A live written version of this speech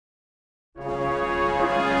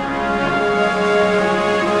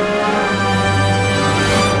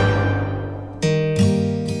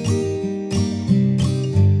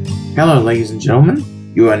Hello, ladies and gentlemen.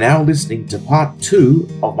 You are now listening to part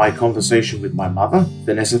 2 of my conversation with my mother,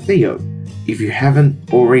 Vanessa Theo. If you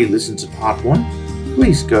haven't already listened to part 1,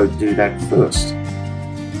 please go do that first.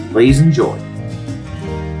 Please enjoy.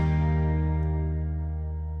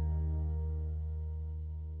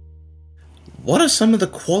 What are some of the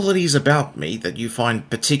qualities about me that you find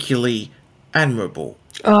particularly admirable?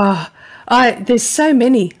 There's so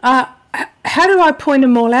many. How do I point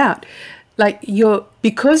them all out? Like,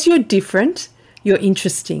 because you're different, you're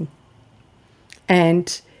interesting.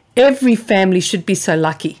 And every family should be so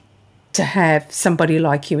lucky to have somebody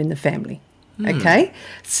like you in the family. Okay?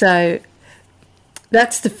 So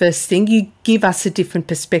that's the first thing. You give us a different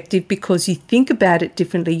perspective because you think about it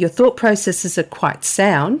differently. Your thought processes are quite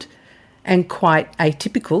sound and quite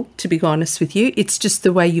atypical, to be honest with you. It's just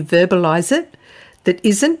the way you verbalise it that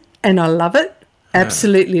isn't, and I love it.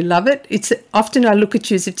 Absolutely love it. It's often I look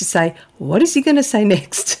at you as if to say, what is he going to say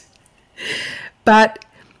next? But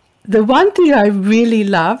the one thing I really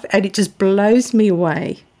love, and it just blows me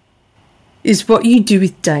away, is what you do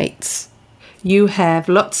with dates. You have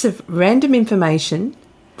lots of random information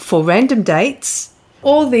for random dates,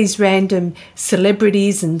 all these random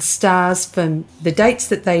celebrities and stars from the dates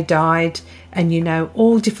that they died, and you know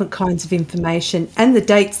all different kinds of information and the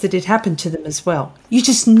dates that it happened to them as well. You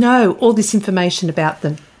just know all this information about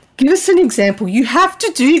them. Give us an example. You have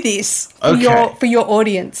to do this for your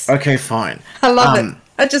audience. Okay, fine. I love it.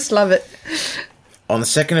 I just love it. On the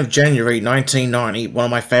 2nd of January 1990, one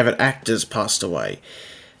of my favourite actors passed away,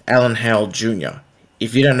 Alan Howell Jr.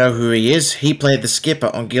 If you don't know who he is, he played the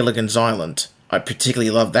skipper on Gilligan's Island. I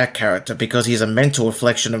particularly love that character because he's a mental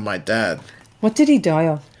reflection of my dad. What did he die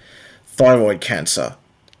of? Thyroid cancer.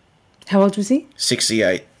 How old was he?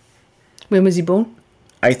 68. When was he born?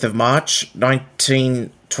 8th of March,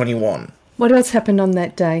 1921. What else happened on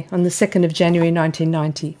that day, on the 2nd of January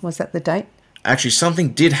 1990? Was that the date? Actually, something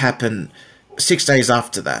did happen 6 days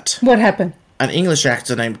after that. What happened? An English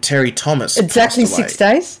actor named Terry Thomas Exactly passed away. 6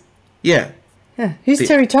 days? Yeah. Who's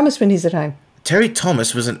Terry Thomas when he's at home? Terry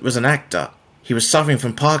Thomas was an actor. He was suffering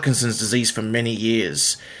from Parkinson's disease for many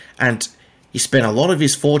years, and he spent a lot of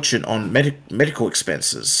his fortune on medical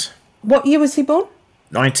expenses. What year was he born?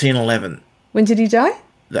 1911. When did he die?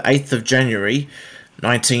 The 8th of January,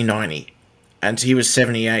 1990. And he was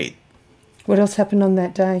 78. What else happened on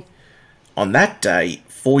that day? On that day,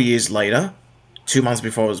 4 years later, 2 months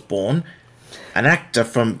before I was born, an actor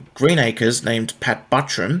from Green Acres named Pat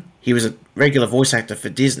Buttram, he was a regular voice actor for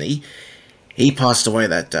Disney, he passed away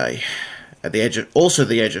that day. At the age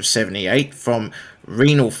of 78 from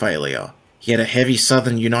renal failure. He had a heavy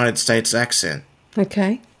southern United States accent.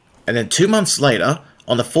 Okay. And then 2 months later,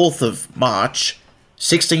 on the 4th of March,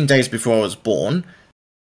 16 days before I was born,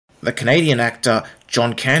 the Canadian actor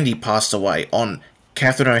John Candy passed away on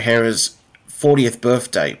Catherine O'Hara's 40th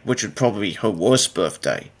birthday, which would probably be her worst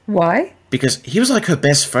birthday. Why? Because he was like her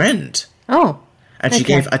best friend. Oh. And she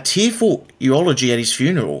gave a tearful eulogy at his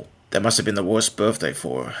funeral. That must have been the worst birthday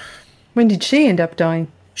for her. When did she end up dying?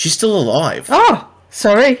 She's still alive. Oh,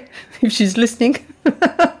 sorry, if she's listening.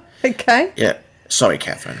 Okay. Yeah, sorry,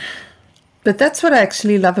 Catherine. But that's what I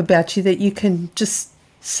actually love about you, that you can just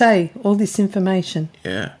say all this information.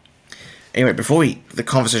 Yeah. Anyway, before the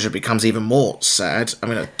conversation becomes even more sad, I'm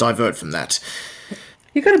going to divert from that.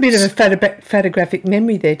 You've got a bit of a photographic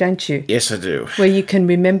memory there, don't you? Yes, I do. Where you can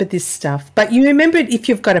remember this stuff. But you remember it if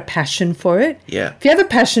you've got a passion for it. Yeah. If you have a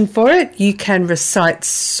passion for it, you can recite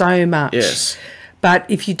so much. Yes. But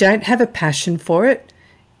if you don't have a passion for it,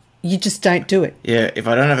 you just don't do it. Yeah, if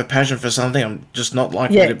I don't have a passion for something, I'm just not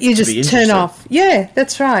likely to be interested. You just turn off. Yeah,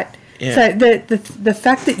 that's right. Yeah. So the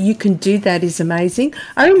fact that you can do that is amazing.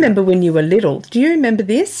 I remember when you were little. Do you remember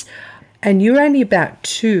this? And you were only about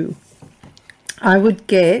 2. I would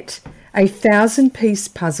get a 1,000-piece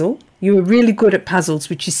puzzle. You were really good at puzzles,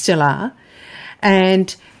 which you still are.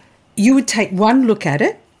 And you would take one look at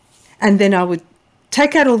it, and then I would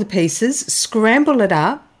take out all the pieces, scramble it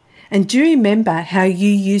up. And do you remember how you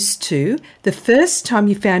used to, the first time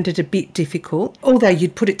you found it a bit difficult, although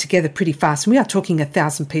you'd put it together pretty fast, and we are talking a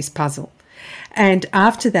 1,000-piece puzzle. And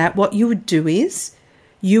after that, what you would do is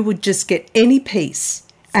you would just get any piece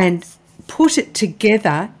and put it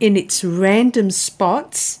together in its random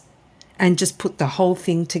spots and just put the whole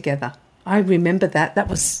thing together. I remember that. That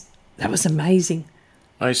was amazing.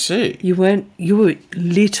 I see. You were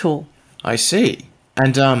little. I see.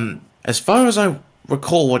 And as far as I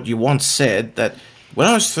recall what you once said, that when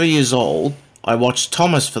I was 3 years old, I watched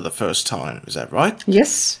Thomas for the first time. Is that right?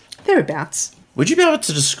 Yes, thereabouts. Would you be able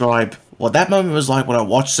to describe what that moment was like when I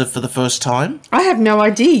watched it for the first time? I have no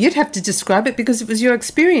idea. You'd have to describe it because it was your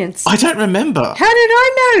experience. I don't remember. How did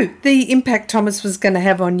I know the impact Thomas was going to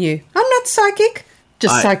have on you? I'm not psychic.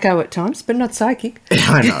 Just psycho at times, but not psychic.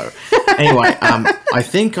 I know. Anyway, I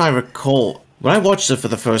think I recall when I watched it for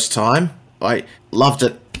the first time, I loved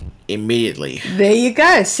it immediately. There you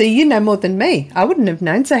go. See, you know more than me. I wouldn't have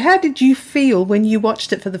known. So how did you feel when you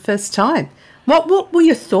watched it for the first time? What were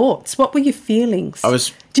your thoughts? What were your feelings?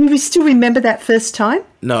 Do you still remember that first time?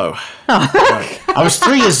 No. Oh. No. I was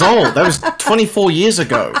 3 years old. That was 24 years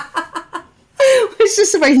ago. It's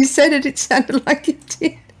just the way you said it. It sounded like it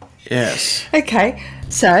did. Yes. Okay.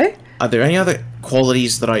 So, are there any other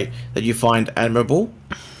qualities that you find admirable?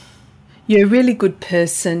 You're a really good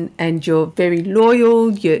person and you're very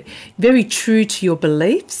loyal. You're very true to your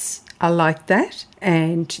beliefs. I like that.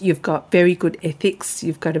 And you've got very good ethics.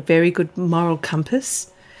 You've got a very good moral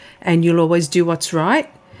compass and you'll always do what's right.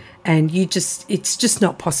 And it's just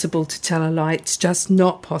not possible to tell a lie. It's just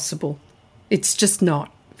not possible. It's just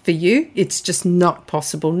not. For you, it's just not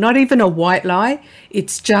possible. Not even a white lie.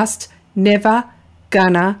 It's just never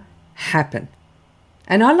gonna happen.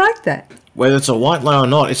 And I like that. Whether it's a white lie or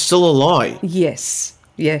not, it's still a lie. Yes,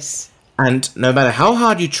 yes. And no matter how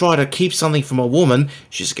hard you try to keep something from a woman,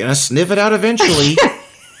 she's going to sniff it out eventually.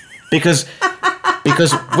 because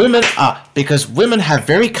women have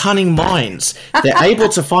very cunning minds. They're able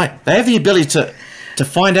to they have the ability to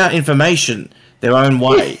find out information their own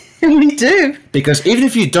way. We do. Because even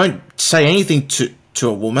if you don't say anything to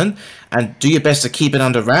a woman and do your best to keep it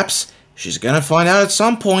under wraps, she's going to find out at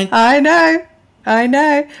some point. I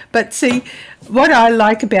know. But see, what I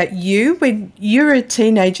like about you, when you're a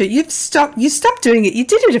teenager, you stopped doing it. You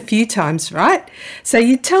did it a few times, right? So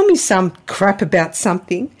you tell me some crap about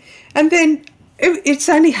something, and then it's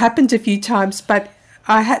only happened a few times, but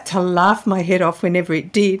I had to laugh my head off whenever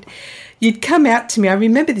it did. You'd come out to me. I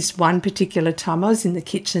remember this one particular time. I was in the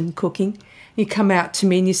kitchen cooking. You come out to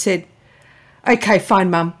me and you said, "Okay,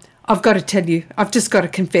 fine, Mum. I've got to tell you. I've just got to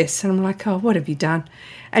confess." And I'm like, "Oh, what have you done?"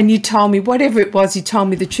 And you told me, whatever it was, you told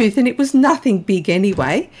me the truth. And it was nothing big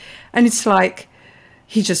anyway. And it's like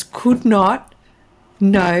he just could not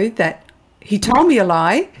know that he told me a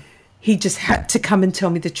lie. He just had to come and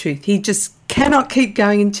tell me the truth. He just cannot keep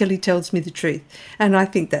going until he tells me the truth. And I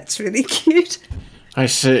think that's really cute. I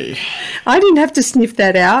see. I didn't have to sniff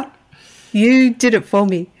that out. You did it for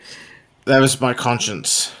me. That was my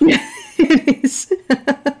conscience. It is.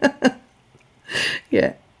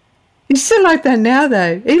 Yeah. You're still like that now,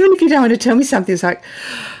 though. Even if you don't want to tell me something, it's like,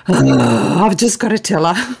 oh, I've just got to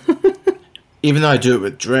tell her. Even though I do it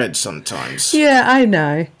with dread sometimes. Yeah, I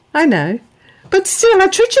know. But still, I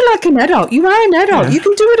treat you like an adult. You are an adult. Yeah. You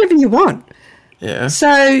can do whatever you want. Yeah. So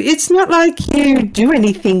it's not like you do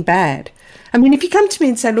anything bad. I mean, if you come to me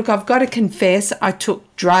and say, look, I've got to confess I took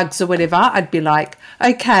drugs or whatever, I'd be like,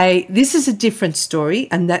 okay, this is a different story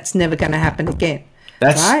and that's never going to happen again.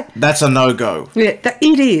 That's a no-go. Yeah,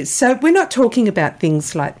 it is. So we're not talking about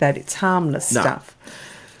things like that. It's harmless stuff.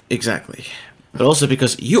 Exactly. But also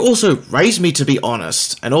because you also raised me to be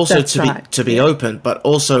honest and also to be open, but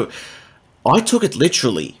also I took it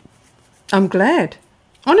literally. I'm glad.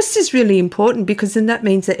 Honesty is really important because then that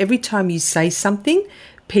means that every time you say something,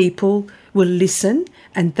 people will listen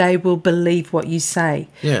and they will believe what you say.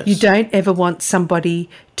 Yes. You don't ever want somebody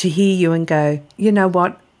to hear you and go, you know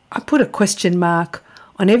what, I put a question mark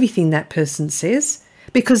on everything that person says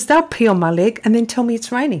because they'll pee on my leg and then tell me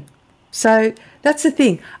it's raining. So that's the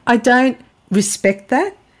thing. I don't respect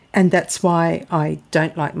that and that's why I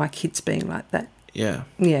don't like my kids being like that. Yeah.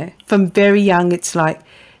 Yeah. From very young, it's like,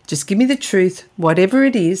 just give me the truth, whatever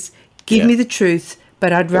it is, give me the truth,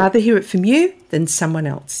 but I'd rather hear it from you than someone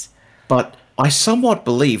else. But I somewhat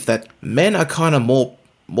believe that men are kind of more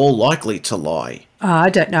likely to lie. I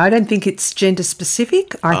don't know. I don't think it's gender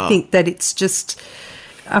specific. I think that it's just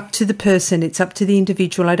up to the person. It's up to the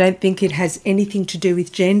individual. I don't think it has anything to do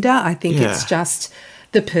with gender. I think it's just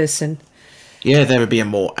the person. Yeah, that would be a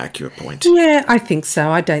more accurate point. Yeah, I think so.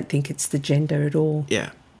 I don't think it's the gender at all. Yeah.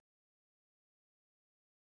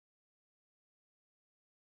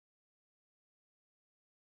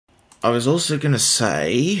 I was also going to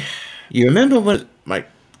say, you remember when my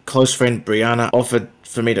close friend Brianna offered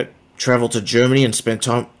for me to travel to Germany and spend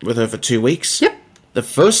time with her for 2 weeks? Yep. The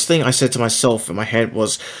first thing I said to myself in my head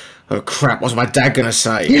was, oh crap, what's my dad going to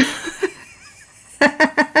say?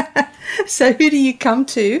 So who do you come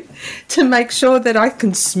to make sure that I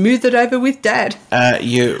can smooth it over with Dad?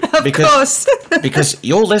 You. Of course. Because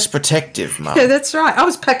you're less protective, Mum. Yeah, that's right. I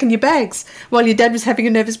was packing your bags while your dad was having a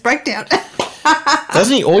nervous breakdown.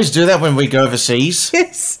 Doesn't he always do that when we go overseas?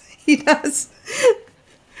 Yes, he does.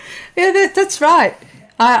 Yeah, that's right.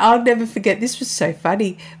 I'll never forget. This was so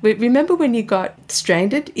funny. Remember when you got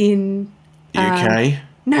stranded in UK?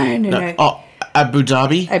 No. Oh, Abu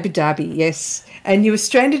Dhabi? Abu Dhabi, yes. And you were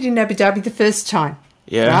stranded in Abu Dhabi the first time.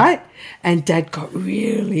 Yeah. Right? And Dad got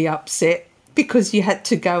really upset because you had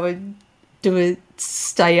to go and do a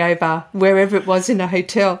stay over wherever it was in a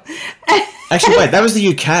hotel. Actually, wait, that was the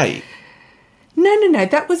UK. No.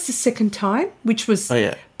 That was the second time, which was... Oh,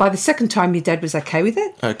 yeah. By the second time, your dad was okay with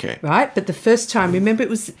it. Okay. Right? But the first time, remember, it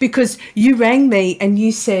was because you rang me and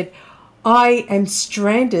you said, I am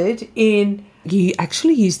stranded in... You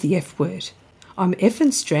actually used the F word. I'm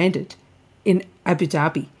effing stranded in Abu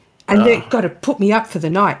Dhabi. And they've got to put me up for the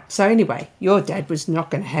night. So anyway, your dad was not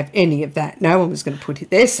going to have any of that. No one was going to put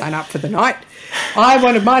their son up for the night. I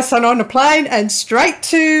wanted my son on a plane and straight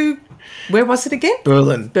to... Where was it again?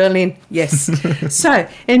 Berlin, yes. So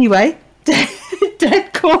anyway,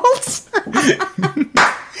 Dad calls.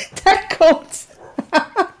 Dad calls.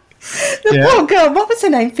 The poor girl, what was her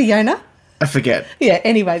name? Fiona? I forget. Yeah,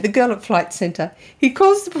 anyway, the girl at Flight Centre. He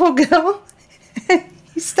calls the poor girl and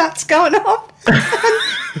he starts going off.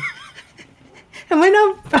 And when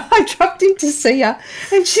I dropped in to see her,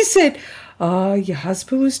 and she said, oh, your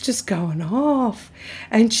husband was just going off.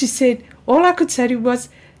 And she said, all I could say to her was,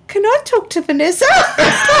 can I talk to Vanessa?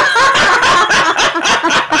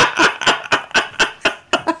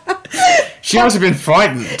 She must have been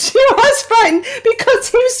frightened. She was frightened because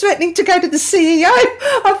he was threatening to go to the CEO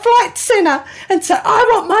of Flight Centre and say, I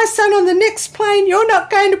want my son on the next plane. You're not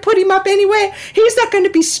going to put him up anywhere. He's not going to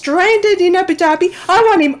be stranded in Abu Dhabi. I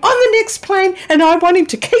want him on the next plane and I want him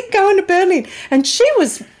to keep going to Berlin. And she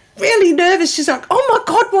was really nervous. She's like, oh my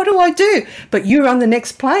God, what do I do? But you're on the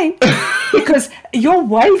next plane because you're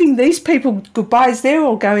waving these people goodbyes. They're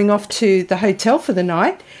all going off to the hotel for the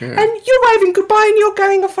night. Yeah. And you're waving goodbye and you're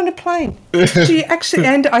going off on a plane. She actually,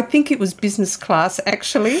 and I think it was business class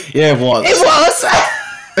actually. Yeah, it was. It was.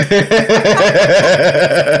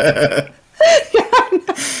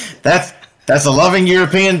 That's a loving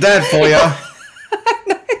European dad for you.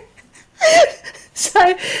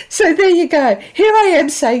 So there you go. Here I am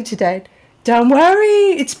saying to Dad, don't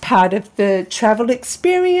worry, it's part of the travel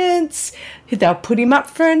experience. They'll put him up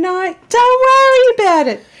for a night. Don't worry about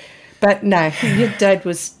it. But no, your dad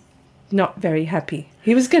was not very happy.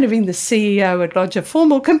 He was going to ring the CEO and lodge a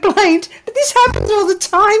formal complaint. But this happens all the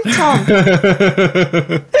time, Tom.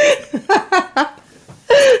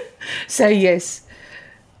 So, yes.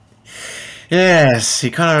 Yes,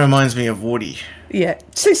 he kind of reminds me of Woody. Yeah.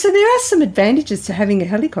 So there are some advantages to having a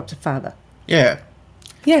helicopter father. Yeah.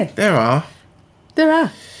 Yeah. There are. There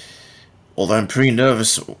are. Although I'm pretty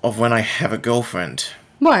nervous of when I have a girlfriend.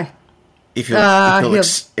 Why? If he'll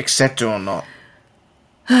accept her or not.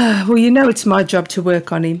 Well, you know it's my job to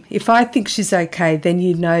work on him. If I think she's okay, then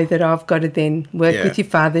you know that I've got to then work with your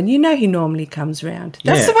father. And you know he normally comes round.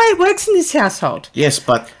 That's the way it works in this household. Yes,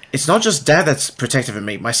 but it's not just Dad that's protective of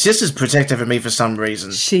me. My sister's protective of me for some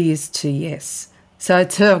reason. She is too, yes. So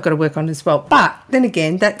it's her I've got to work on as well. But then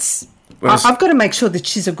again, I've got to make sure that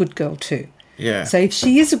she's a good girl too. Yeah. So if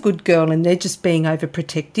she is a good girl and they're just being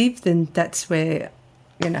overprotective, then that's where,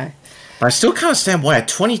 you know. But I still can't understand why a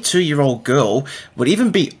 22-year-old girl would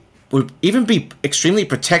even be extremely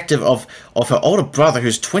protective of her older brother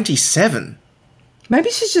who's 27.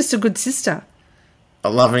 Maybe she's just a good sister.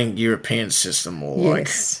 A loving European sister, more like.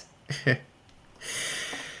 Yes.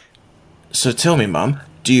 So tell me, Mum,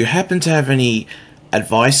 do you happen to have any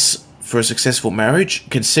advice for a successful marriage,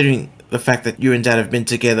 considering the fact that you and Dad have been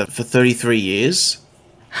together for 33 years?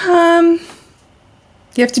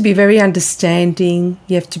 You have to be very understanding.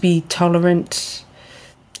 You have to be tolerant.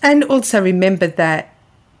 And also remember that,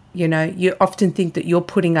 you know, you often think that you're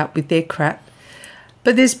putting up with their crap.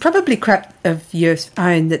 But there's probably crap of your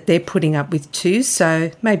own that they're putting up with too.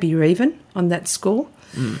 So maybe you're even on that score.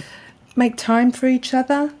 Make time for each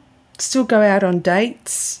other. Still go out on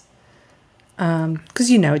dates.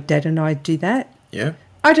 Because you know Dad and I do that. Yeah.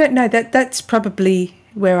 I don't know. That's probably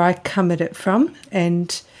where I come at it from.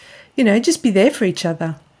 And, you know, just be there for each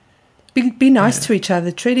other. Be nice to each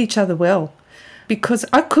other. Treat each other well. Because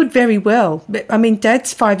I could very well, I mean,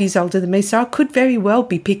 Dad's 5 years older than me, so I could very well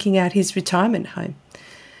be picking out his retirement home.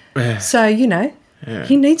 So, you know,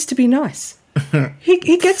 he needs to be nice.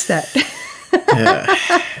 he gets that.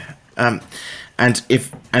 And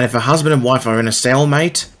if a husband and wife are in a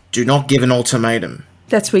stalemate, do not give an ultimatum.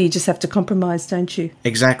 That's where you just have to compromise, don't you?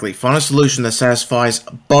 Exactly. Find a solution that satisfies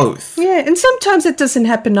both. Yeah, and sometimes it doesn't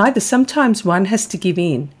happen either. Sometimes one has to give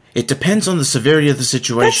in. It depends on the severity of the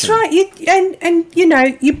situation. That's right. And you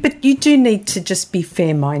know, but you do need to just be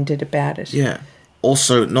fair-minded about it. Yeah.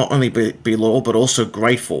 also not only be loyal, but also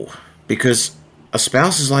grateful. Because a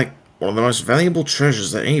spouse is like one of the most valuable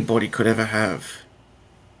treasures that anybody could ever have.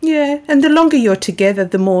 Yeah, and the longer you're together,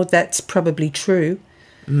 the more that's probably true.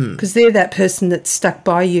 Because they're that person that's stuck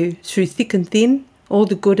by you through thick and thin, all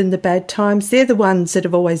the good and the bad times. They're the ones that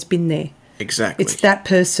have always been there. Exactly. It's that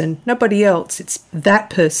person, nobody else. It's that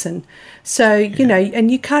person. So, you know, and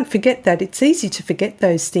you can't forget that. It's easy to forget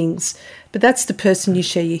those things. But that's the person you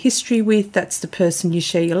share your history with. That's the person you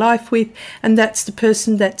share your life with. And that's the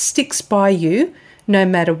person that sticks by you no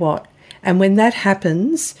matter what. And when that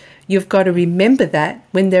happens, you've got to remember that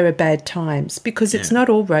when there are bad times, because it's not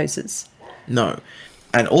all roses. No.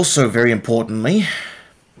 And also, very importantly,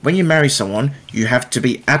 when you marry someone, you have to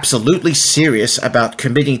be absolutely serious about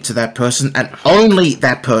committing to that person and only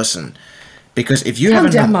that person. Because if you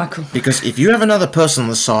have Michael. Because if you have another person on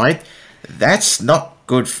the side, that's not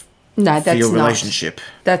good for your relationship.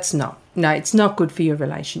 That's not. No, it's not good for your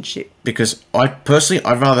relationship. Because I'd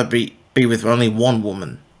rather be with only one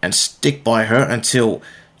woman and stick by her until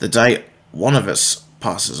the day one of us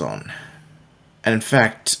passes on. And in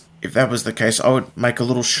fact, if that was the case, I would make a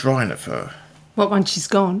little shrine of her. What, once she's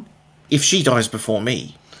gone? If she dies before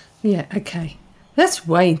me. Yeah, okay. That's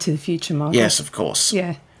way into the future, Michael. Yes, of course.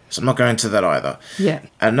 Yeah. So I'm not going into that either. Yeah.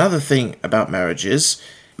 Another thing about marriage is,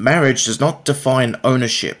 marriage does not define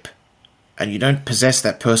ownership. And you don't possess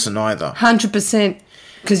that person either. 100%.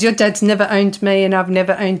 Because your dad's never owned me and I've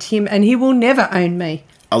never owned him and he will never own me.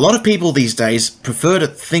 A lot of people these days prefer to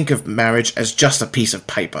think of marriage as just a piece of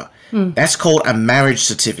paper. That's called a marriage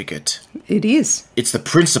certificate. It is. It's the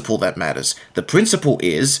principle that matters. The principle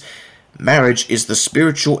is, marriage is the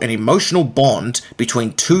spiritual and emotional bond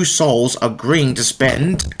between two souls agreeing to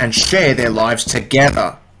spend and share their lives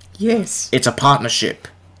together. Yes. It's a partnership.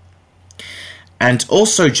 And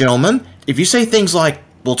also, gentlemen, if you say things like,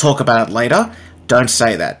 we'll talk about it later, don't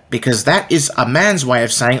say that. Because that is a man's way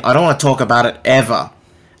of saying, I don't want to talk about it ever.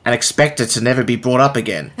 And expect it to never be brought up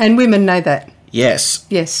again. And women know that. Yes.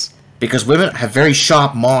 Yes. Because women have very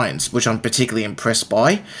sharp minds, which I'm particularly impressed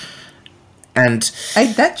by. And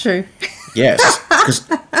ain't that true? yes, because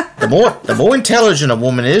the more intelligent a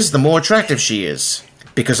woman is, the more attractive she is.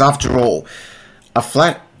 Because after all,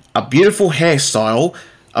 a beautiful hairstyle,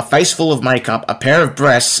 a face full of makeup, a pair of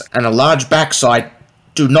breasts, and a large backside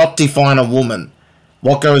do not define a woman.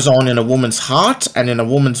 What goes on in a woman's heart and in a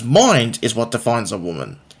woman's mind is what defines a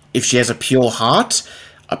woman. If she has a pure heart,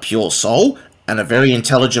 a pure soul, and a very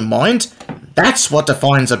intelligent mind, that's what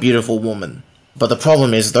defines a beautiful woman. But the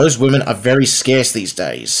problem is, those women are very scarce these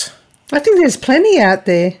days. I think there's plenty out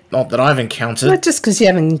there. Not that I've encountered. Not just because you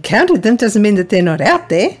haven't encountered them doesn't mean that they're not out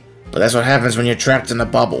there. But that's what happens when you're trapped in a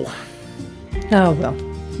bubble. Oh well,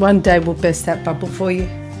 one day we'll burst that bubble for you.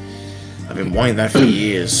 I've been wanting that for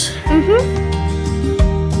years.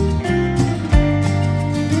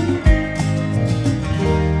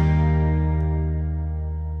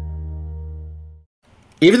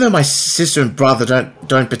 Even though my sister and brother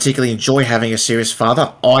don't particularly enjoy having a serious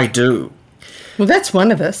father, I do. Well, that's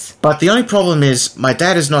one of us. But the only problem is, my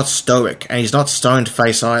dad is not stoic, and he's not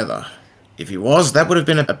stone-faced either. If he was, that would have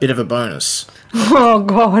been a bit of a bonus. Oh,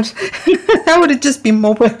 God. That would have just been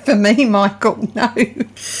more work for me, Michael. No.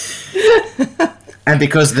 And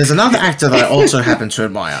because there's another actor that I also happen to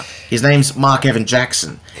admire. His name's Mark Evan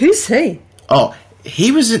Jackson. Who's he? Oh,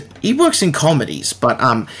 he works in comedies, but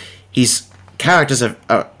his characters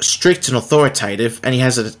are strict and authoritative, and he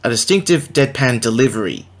has a distinctive deadpan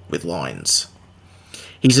delivery with lines.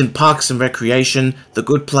 He's in Parks and Recreation, The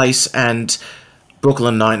Good Place, and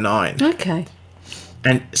Brooklyn Nine-Nine. Okay.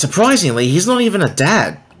 And surprisingly, he's not even a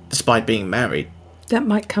dad, despite being married. That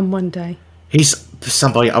might come one day. He's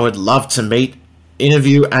somebody I would love to meet,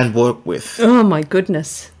 interview, and work with. Oh, my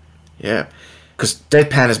goodness. Yeah, because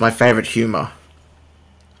deadpan is my favourite humour.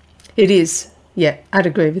 It is. Yeah, I'd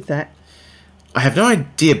agree with that. I have no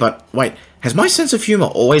idea, but wait, has my sense of humour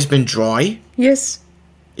always been dry? Yes.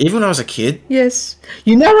 Even when I was a kid? Yes.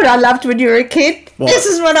 You know what I loved when you were a kid? What? This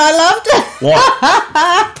is what I loved.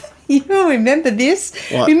 What? You remember this?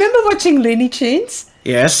 What? Remember watching Looney Tunes?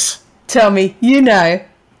 Yes. Tell me, you know.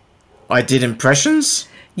 I did impressions?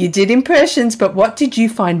 You did impressions, but what did you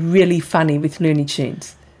find really funny with Looney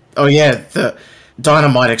Tunes? Oh yeah, the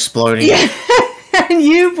dynamite exploding. Yeah. And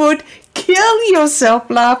you would kill yourself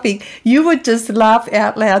laughing. You would just laugh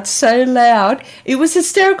out loud so loud. It was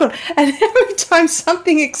hysterical. And every time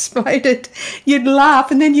something exploded, you'd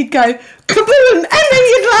laugh and then you'd go, kaboom! And then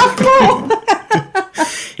you'd laugh more.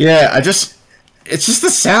 Yeah, it's just the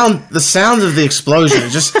sound of the explosion.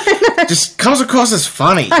 It just comes across as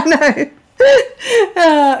funny. I know.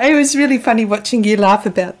 It was really funny watching you laugh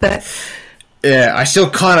about that. Yeah, I still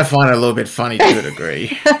kind of find it a little bit funny to a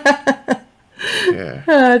degree.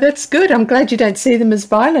 Yeah. That's good. I'm glad you don't see them as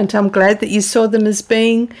violent. I'm glad that you saw them as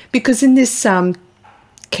being, because in this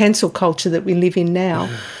cancel culture that we live in now,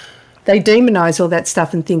 they demonise all that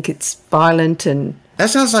stuff and think it's violent and... That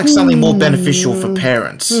sounds like something more beneficial for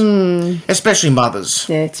parents, especially mothers.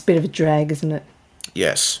 Yeah, it's a bit of a drag, isn't it?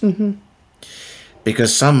 Yes. Mm-hmm.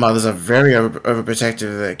 Because some mothers are very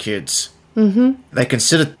overprotective of their kids. Mm-hmm. They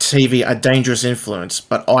consider TV a dangerous influence,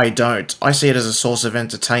 but I don't. I see it as a source of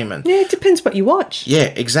entertainment. Yeah, it depends what you watch.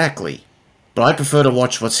 Yeah, exactly. But I prefer to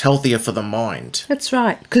watch what's healthier for the mind. That's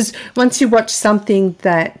right. Because once you watch something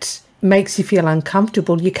that makes you feel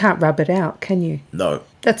uncomfortable, you can't rub it out, can you? No.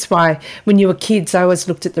 That's why when you were kids, I always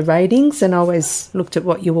looked at the ratings and I always looked at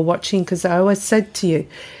what you were watching, because I always said to you,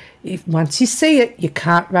 if once you see it, you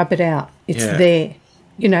can't rub it out. It's there.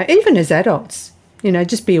 You know, even as adults, you know,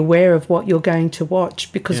 just be aware of what you're going to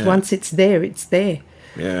watch, because once it's there, it's there.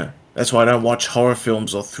 Yeah. That's why I don't watch horror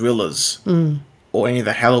films or thrillers or any of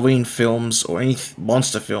the Halloween films or any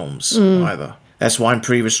monster films either. That's why I'm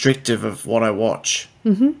pretty restrictive of what I watch.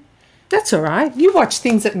 Mm-hmm. That's all right. You watch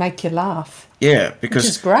things that make you laugh. Yeah, because...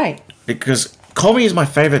 Which is great. Because comedy is my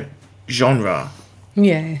favourite genre.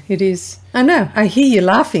 Yeah, it is. I know. I hear you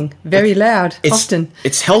laughing very loud often.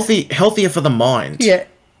 It's healthier for the mind. Yeah,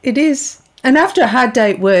 it is. And after a hard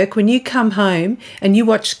day at work, when you come home and you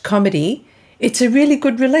watch comedy, it's a really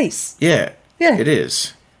good release. Yeah, it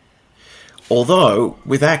is. Although,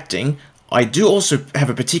 with acting, I do also have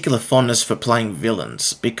a particular fondness for playing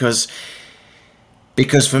villains, because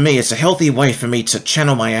for me, it's a healthy way for me to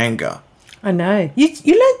channel my anger. I know. You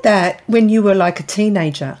learned that when you were like a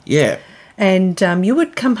teenager. Yeah. And you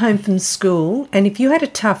would come home from school, and if you had a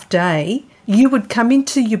tough day, you would come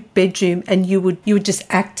into your bedroom and you would just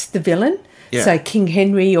act the villain. Yeah. So King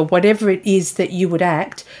Henry or whatever it is that you would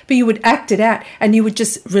act, but you would act it out and you would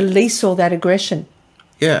just release all that aggression.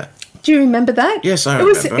 Yeah. Do you remember that? Yes, I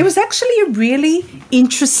remember. It was actually a really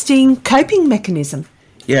interesting coping mechanism.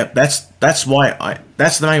 Yeah, that's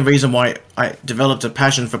the main reason why I developed a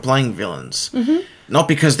passion for playing villains. Mm-hmm. Not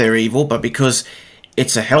because they're evil, but because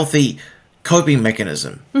it's a healthy coping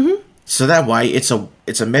mechanism. Mm-hmm. So that way, it's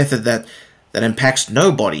a method that impacts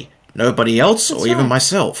nobody else, that's or even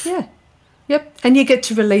myself. Yeah. Yep. And you get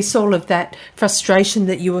to release all of that frustration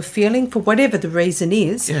that you were feeling for whatever the reason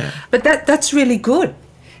is. Yeah. But that's really good,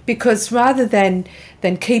 because rather than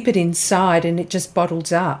keep it inside and it just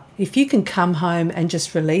bottles up, if you can come home and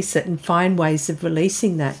just release it and find ways of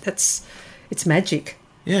releasing that, it's magic.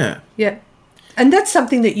 Yeah. Yeah. And that's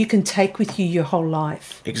something that you can take with you your whole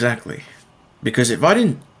life. Exactly. Because if I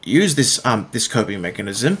didn't use this coping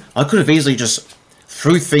mechanism, I could have easily just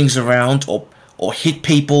threw things around or hit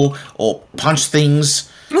people or punch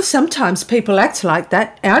things. Well, sometimes people act like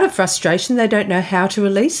that out of frustration. They don't know how to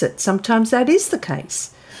release it. Sometimes that is the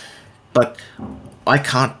case. But I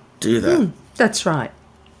can't do that. That's right.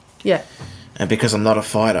 Yeah. And because I'm not a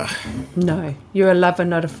fighter. No, you're a lover,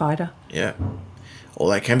 not a fighter. Yeah.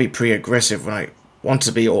 Or I can be pretty aggressive when I want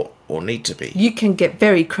to be or need to be. You can get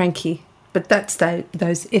very cranky, but that's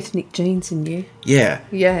those ethnic genes in you. Yeah.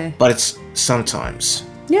 Yeah. But it's sometimes.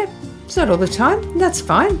 Yeah. It's not all the time. That's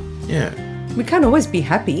fine. Yeah. We can't always be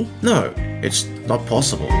happy. No, it's not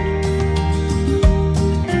possible.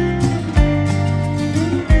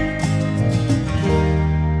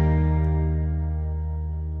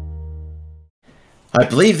 I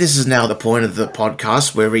believe this is now the point of the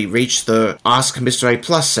podcast where we reach the Ask Mr. A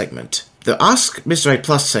Plus segment. The Ask Mr. A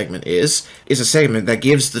Plus segment is a segment that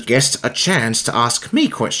gives the guest a chance to ask me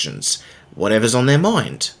questions, whatever's on their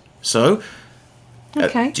mind. So,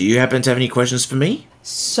 okay. Do you happen to have any questions for me?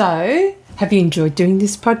 So, have you enjoyed doing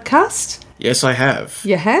this podcast? Yes, I have.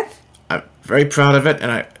 You have? I'm very proud of it,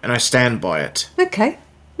 and I stand by it. Okay,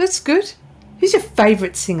 that's good. Who's your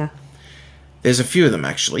favourite singer? There's a few of them,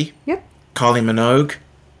 actually. Yep. Kylie Minogue,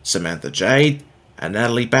 Samantha Jade, and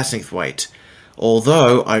Natalie Bassingthwaite.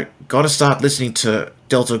 Although, I gotta start listening to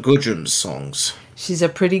Delta Goodrum's songs. She's a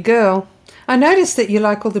pretty girl. I noticed that you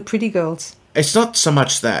like all the pretty girls. It's not so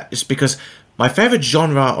much that. It's because my favourite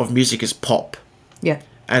genre of music is pop. Yeah.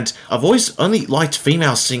 And I've always only liked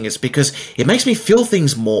female singers because it makes me feel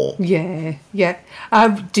things more. Yeah, yeah.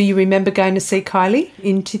 Do you remember going to see Kylie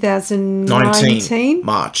in 2019?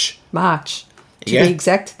 March. To be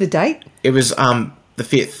exact, the date? It was the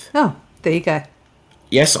 5th. Oh, there you go.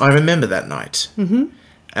 Yes, I remember that night. Mm-hmm.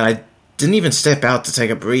 And I didn't even step out to take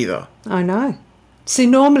a breather. I know. See,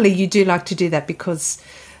 normally you do like to do that because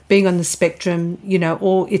being on the spectrum,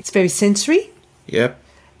 or it's very sensory. Yep.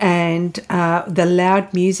 and the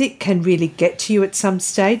loud music can really get to you at some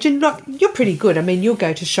stage. And you're pretty good. I mean, you'll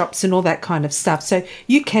go to shops and all that kind of stuff. So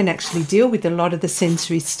you can actually deal with a lot of the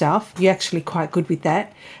sensory stuff. You're actually quite good with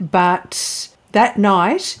that. But that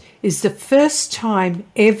night is the first time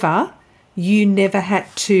ever you never had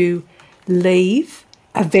to leave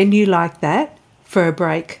a venue like that for a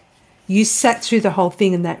break. You sat through the whole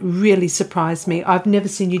thing, and that really surprised me. I've never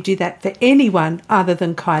seen you do that for anyone other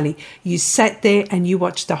than Kylie. You sat there and you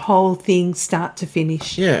watched the whole thing start to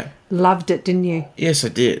finish. Yeah. Loved it, didn't you? Yes, I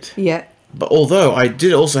did. Yeah. But although I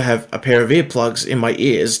did also have a pair of earplugs in my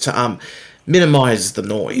ears to minimize the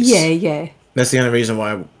noise. Yeah. That's the only reason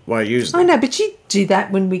why I use them. I know, but you do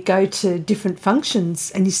that when we go to different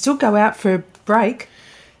functions and you still go out for a break.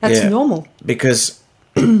 That's normal. Because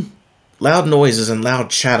loud noises and loud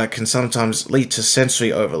chatter can sometimes lead to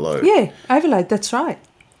sensory overload. Yeah, overload, that's right.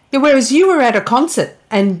 Yeah, whereas you were at a concert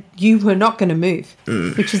and you were not going to move,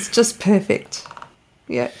 which is just perfect.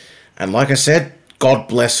 Yeah. And like I said, God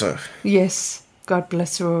bless her. Yes, God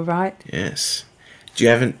bless her, all right. Yes. Do you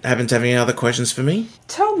happen to have any other questions for me?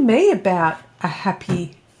 Tell me about a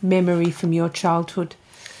happy memory from your childhood.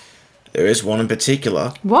 There is one in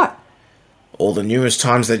particular. What? All the numerous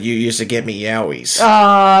times that you used to get me yowies.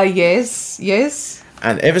 Ah, yes.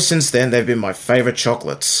 And ever since then, they've been my favourite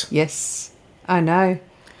chocolates. Yes, I know.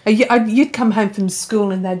 You'd come home from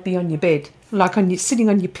school and they'd be on your bed, like sitting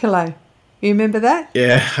on your pillow. You remember that?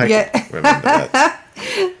 Yeah, I remember that.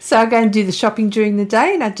 So I'd go and do the shopping during the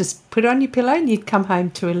day and I'd just put it on your pillow and you'd come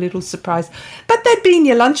home to a little surprise. But they'd be in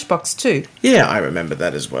your lunchbox too. Yeah, I remember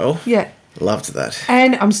that as well. Yeah. Loved that.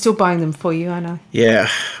 And I'm still buying them for you, I know. Yeah,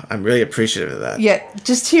 I'm really appreciative of that. Yeah,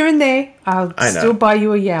 just here and there, I'll still buy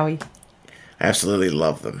you a yowie. I absolutely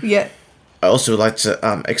love them. Yeah. I also would like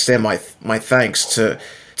to extend my thanks to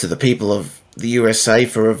the people of the USA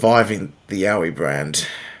for reviving the Yowie brand.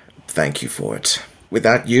 Thank you for it.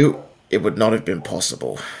 Without you, it would not have been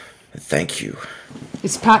possible. Thank you.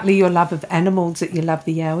 It's partly your love of animals that you love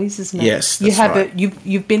the Yowies, isn't it? Yes, that's right.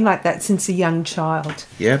 You've been like that since a young child.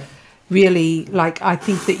 Yep. Really, like, I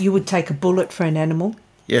think that you would take a bullet for an animal.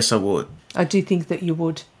 Yes, I would. I do think that you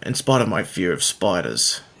would. In spite of my fear of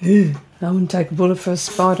spiders. I wouldn't take a bullet for a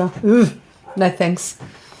spider. No thanks.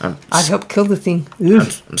 I'd help kill the thing.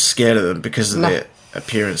 I'm scared of them because of their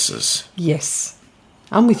appearances. Yes.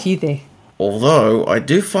 I'm with you there. Although, I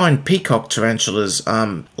do find peacock tarantulas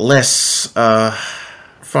less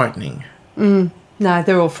frightening. No,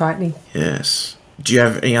 they're all frightening. Yes. Do you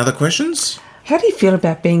have any other questions? How do you feel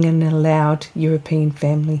about being in a loud European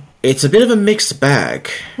family? It's a bit of a mixed bag.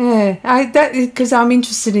 Yeah, because I'm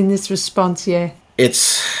interested in this response, yeah.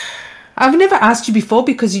 I've never asked you before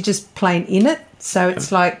because you're just plain in it. So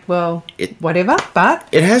it's like, well, whatever, but...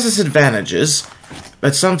 It has its advantages,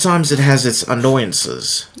 but sometimes it has its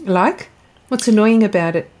annoyances. Like? What's annoying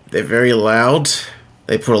about it? They're very loud.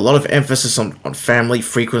 They put a lot of emphasis on family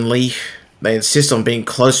frequently. They insist on being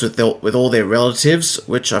close with all their relatives,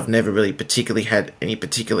 which I've never really particularly had any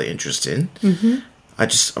particular interest in. Mm-hmm. I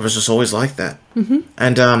was just always like that. Mm-hmm.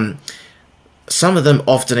 And some of them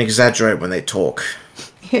often exaggerate when they talk.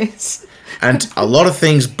 Yes. And a lot of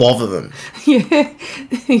things bother them. Yeah.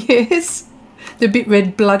 Yes. They're a bit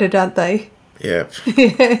red-blooded, aren't they? Yep.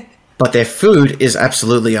 Yeah. But their food is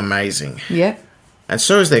absolutely amazing. Yep. And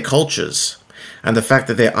so is their cultures. And the fact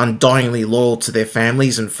that they're undyingly loyal to their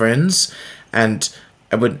families and friends and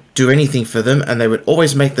would do anything for them, and they would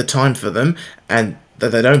always make the time for them, and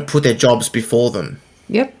that they don't put their jobs before them.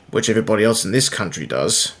 Yep. Which everybody else in this country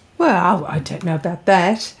does. Well, I don't know about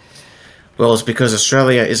that. Well, it's because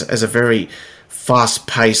Australia is a very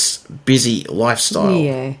fast-paced, busy lifestyle.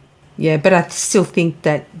 Yeah. Yeah, but I still think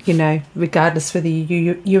that, regardless whether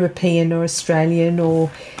you're European or Australian or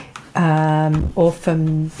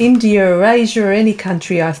from India or Asia or any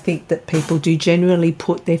country, I think that people do generally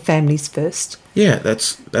put their families first. Yeah,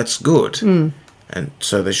 that's good. Mm. And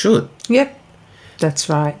so they should. Yep, that's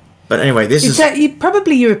right. But anyway,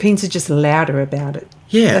 probably Europeans are just louder about it.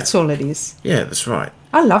 Yeah. That's all it is. Yeah, that's right.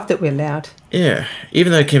 I love that we're loud. Yeah.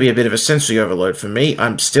 Even though it can be a bit of a sensory overload for me,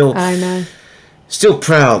 I'm still... I know. Still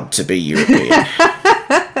proud to be European.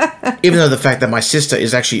 Even though the fact that my sister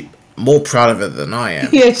is actually more proud of it than I am.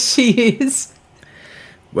 Yes, she is.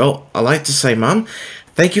 Well, I like to say, Mum,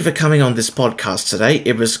 thank you for coming on this podcast today.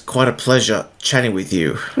 It was quite a pleasure chatting with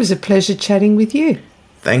you. It was a pleasure chatting with you.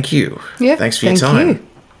 Thank you. Yeah. Thanks for your time. You.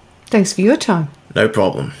 Thanks for your time. No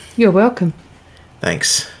problem. You're welcome.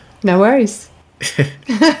 Thanks. No worries.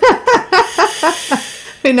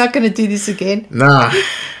 We're not going to do this again. Nah.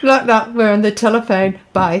 No, we're on the telephone.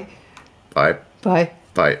 Bye. Bye. Bye.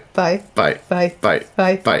 Bye. Bye. Bye. Bye. Bye.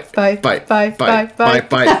 Bye. Bye. Bye. Bye. Bye. Bye. Bye.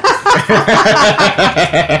 Bye.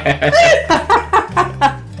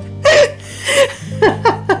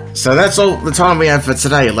 So that's all the time we have for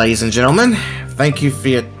today, ladies and gentlemen. Thank you for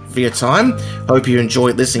your time. Hope you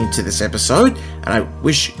enjoyed listening to this episode, and I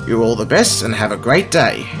wish you all the best and have a great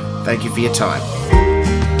day. Thank you for your time.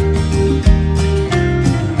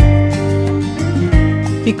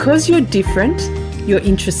 Because you're different, you're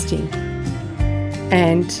interesting.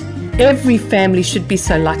 And every family should be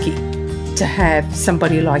so lucky to have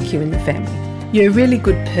somebody like you in the family. You're a really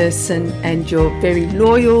good person and you're very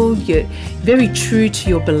loyal, you're very true to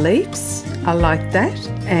your beliefs. I like that.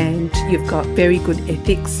 And you've got very good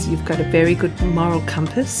ethics, you've got a very good moral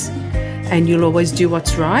compass, and you'll always do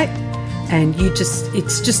what's right. And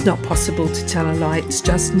it's just not possible to tell a lie. It's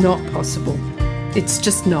just not possible. It's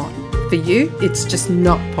just not. For you, it's just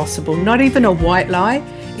not possible. Not even a white lie.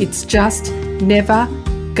 It's just never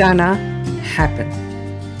gonna happen.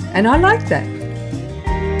 And I like that.